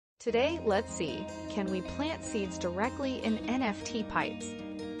Today, let's see, can we plant seeds directly in NFT pipes?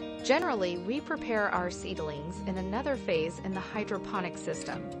 Generally, we prepare our seedlings in another phase in the hydroponic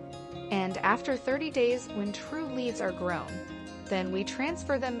system. And after 30 days, when true leaves are grown, then we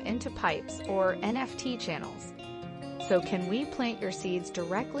transfer them into pipes or NFT channels. So can we plant your seeds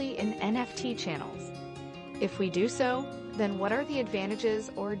directly in NFT channels? If we do so, then what are the advantages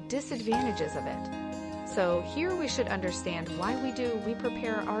or disadvantages of it? So here we should understand why we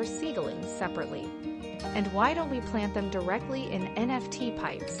prepare our seedlings separately. And why don't we plant them directly in NFT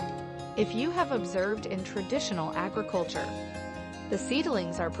pipes? If you have observed in traditional agriculture, the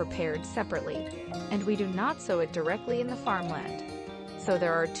seedlings are prepared separately, and we do not sow it directly in the farmland. So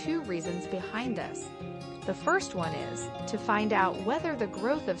there are two reasons behind this. The first one is to find out whether the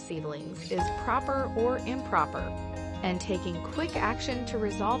growth of seedlings is proper or improper, and taking quick action to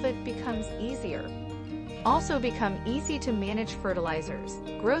resolve it becomes easier. Also become easy to manage fertilizers,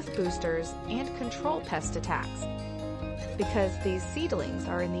 growth boosters, and control pest attacks. Because these seedlings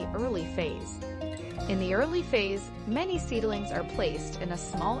are in the early phase. In the early phase, many seedlings are placed in a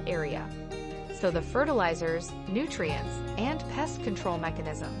small area. So the fertilizers, nutrients, and pest control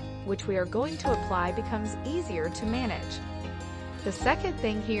mechanism, which we are going to apply, becomes easier to manage. The second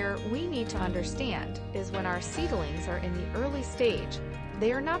thing here we need to understand is when our seedlings are in the early stage,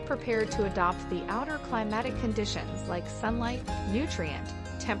 they are not prepared to adopt the outer climatic conditions like sunlight, nutrient,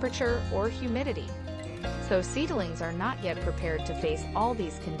 temperature, or humidity. So seedlings are not yet prepared to face all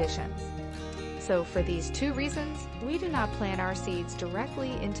these conditions. So for these two reasons, we do not plant our seeds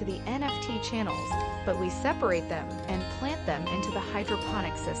directly into the NFT channels, but we separate them and plant them into the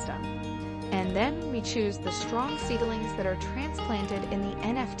hydroponic system. And then we choose the strong seedlings that are transplanted in the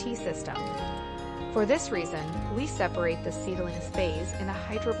NFT system. For this reason, we separate the seedlings phase in a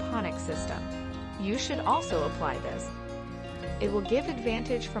hydroponic system. You should also apply this. It will give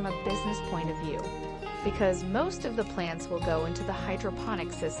advantage from a business point of view, because most of the plants will go into the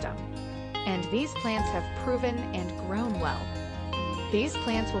hydroponic system. And these plants have proven and grown well. These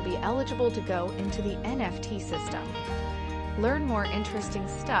plants will be eligible to go into the NFT system. Learn more interesting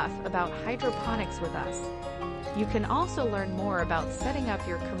stuff about hydroponics with us. You can also learn more about setting up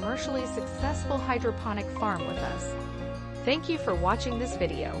your commercially successful hydroponic farm with us. Thank you for watching this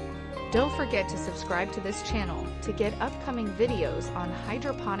video. Don't forget to subscribe to this channel to get upcoming videos on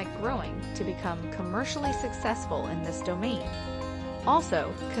hydroponic growing to become commercially successful in this domain.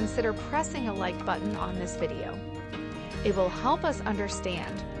 Also, consider pressing a like button on this video. It will help us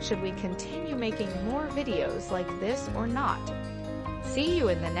understand should we continue making more videos like this or not. See you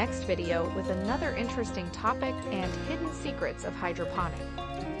in the next video with another interesting topic and hidden secrets of hydroponic.